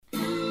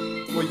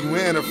for you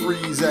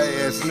antifreeze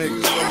ass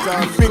niggas.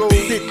 Sometimes you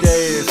 50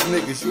 ass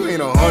niggas. You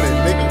ain't 100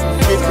 nigga.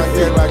 You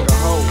 50 like a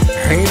hoe.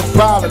 I ain't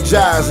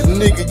apologizing,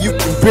 nigga. You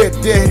can bet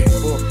that.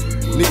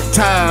 Nigga,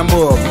 time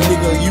up,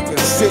 nigga. You can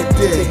sit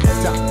there.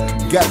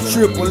 Got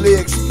triple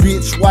X,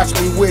 bitch. Watch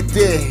me with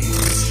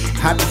that.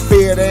 Had to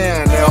bear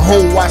down, that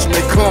hoe watch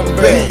me come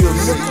back.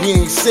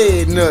 You ain't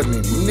said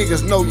nothing,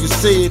 niggas know you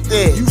said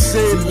that.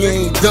 You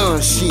ain't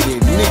done shit,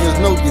 niggas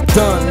know you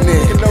done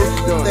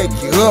that. Thank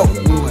you up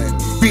one,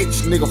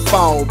 bitch nigga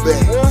fall back.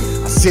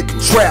 I set the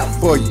trap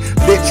for you,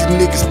 let you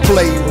niggas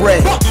play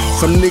rap.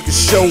 Some niggas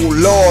show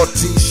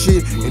loyalty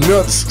shit and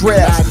other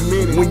straps.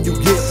 When you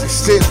get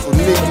successful,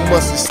 nigga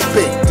must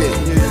expect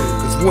that.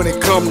 When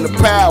it come to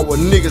power,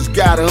 niggas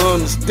gotta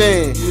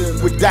understand.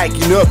 We're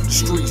diking up the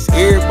streets,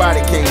 everybody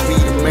can't be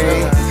the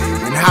man.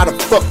 And how the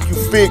fuck you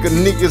figure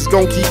niggas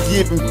gon' keep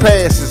giving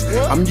passes?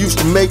 I'm used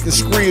to making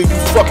skrill,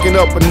 you fucking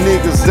up a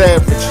nigga's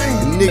average.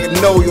 And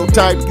nigga know your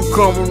type, you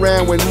come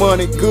around when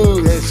money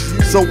good.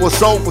 So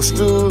what's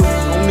overstood,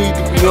 don't need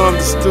to be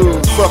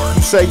understood. Fuck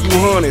you say you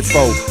hunted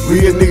for,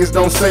 real niggas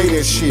don't say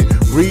that shit.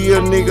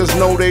 Real niggas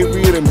know they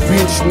real and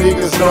bitch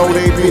niggas know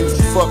they bitch.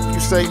 Fuck you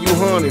say you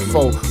hunted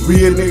for,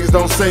 real niggas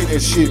don't say that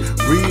shit.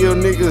 Real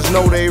niggas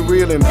know they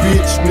real and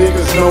bitch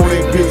niggas know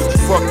they bitch.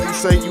 Fuck you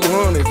say you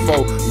hunted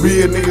for,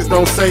 real niggas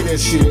don't say that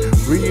shit.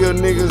 Real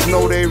niggas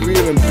know they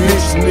real and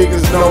bitch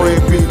niggas know they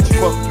bitch.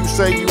 Fuck you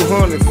say you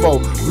hunted for,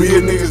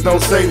 real niggas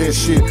don't say that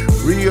shit.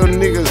 Real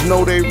niggas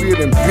know they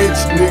real and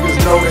bitch niggas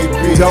know they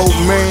bitch. Dope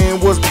man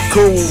was the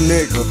cool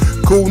nigga.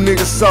 Cool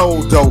niggas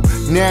sold dope.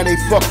 Now they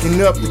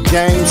fucking up the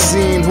game,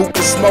 seeing who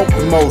can smoke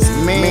the most.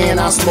 Man,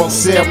 I smoke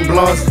 7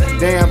 blunts,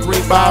 damn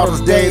 3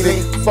 bottles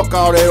daily. Fuck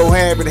all that old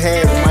habit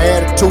having. My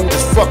attitude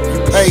is fuck you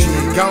pay.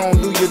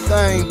 Gon' do your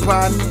thing,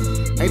 partner.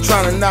 Ain't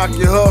tryna knock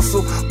your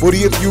hustle, but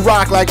if you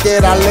rock like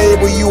that, I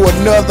label you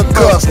another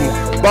customer.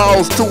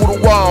 Balls to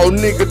the wall,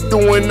 nigga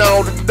doing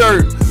all the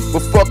dirt,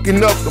 but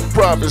fucking up the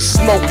profits,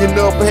 smoking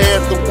up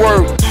half the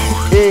work.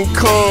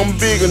 Income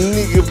bigger,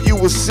 nigga, if you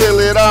would sell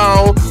it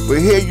all. But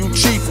here you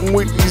chiefin'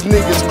 with these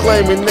niggas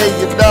claiming they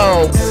your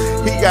dogs.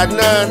 He got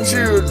 9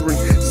 children,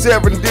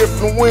 7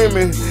 different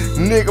women.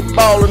 Nigga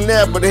ballin'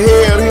 that, but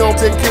hell, he don't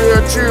take care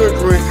of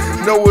children.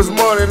 Know his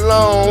money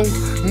long,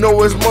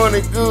 know his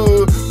money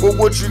good, but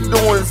what you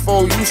doing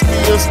for? You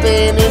still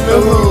staying in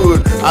the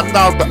hood. I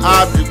thought the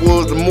object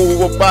was to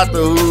move up out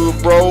the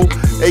hood, bro.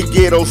 They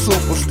ghetto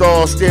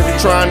superstars steady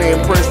trying to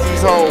impress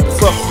these hoes.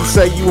 Fuck you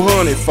say you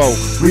hunted for,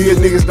 real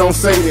niggas don't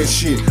say that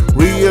shit.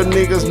 Real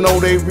niggas know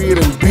they real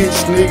and bitch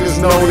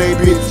niggas know they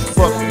bitch.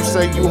 Fuck you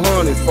say you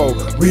hunted for,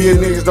 real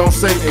niggas don't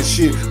say that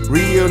shit.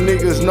 Real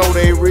niggas know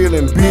they real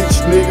and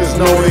bitch niggas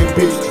know they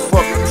bitch.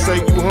 Fuck you say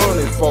you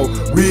hunted for,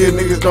 real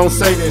niggas don't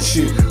say that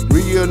shit.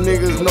 Real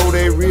niggas know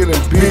they real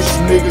and bitch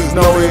niggas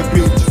know they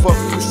bitch. Fuck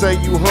you say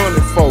you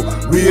hunted for,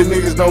 real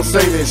niggas don't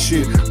say that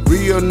shit.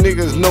 Real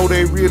niggas know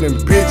they real and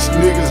bitch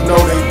niggas know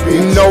they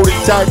bitch. He know the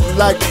type you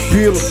like to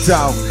pillow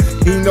talk.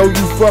 He know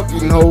you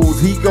fucking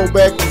hoes. He go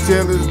back and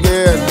tell his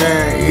gal,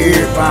 dang,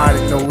 everybody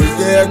know his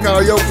gal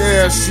call your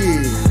gal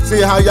shit.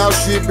 See how y'all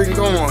shit been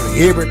going,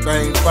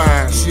 everything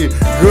fine shit.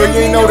 Girl,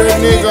 you ain't know that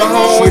nigga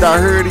home. Shit,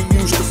 I heard he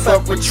used to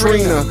fuck with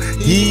Trina.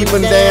 He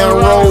even down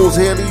Rose,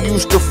 hell he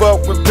used to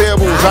fuck with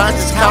Pebbles. I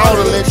just called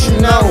to let you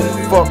know.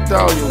 Fucked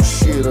all your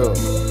shit up.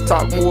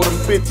 Talk more than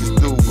bitches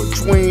do.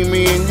 Between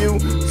me and you,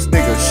 this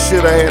nigga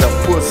shoulda had a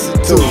pussy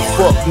too.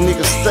 Fuck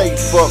nigga stay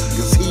fucked,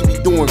 cause he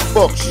be doing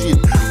fuck shit.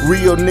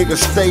 Real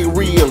niggas stay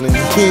real and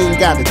he ain't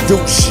gotta do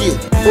shit.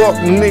 Fuck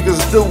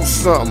niggas do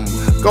something.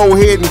 Go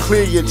ahead and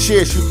clear your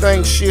chest. You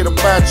think shit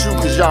about you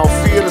cause y'all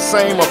feel the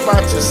same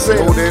about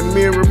yourself. Oh, that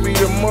mirror be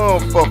a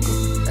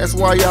motherfucker. That's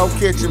why y'all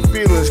catching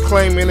feelings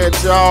claiming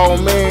that y'all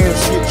man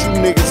shit.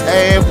 You niggas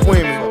half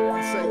women. Fuck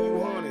you say you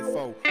hunted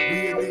for.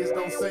 Real niggas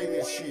don't say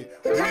that shit.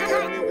 Real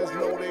niggas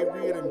know they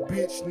real and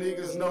bitch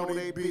niggas know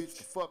they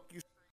bitch. Fuck you.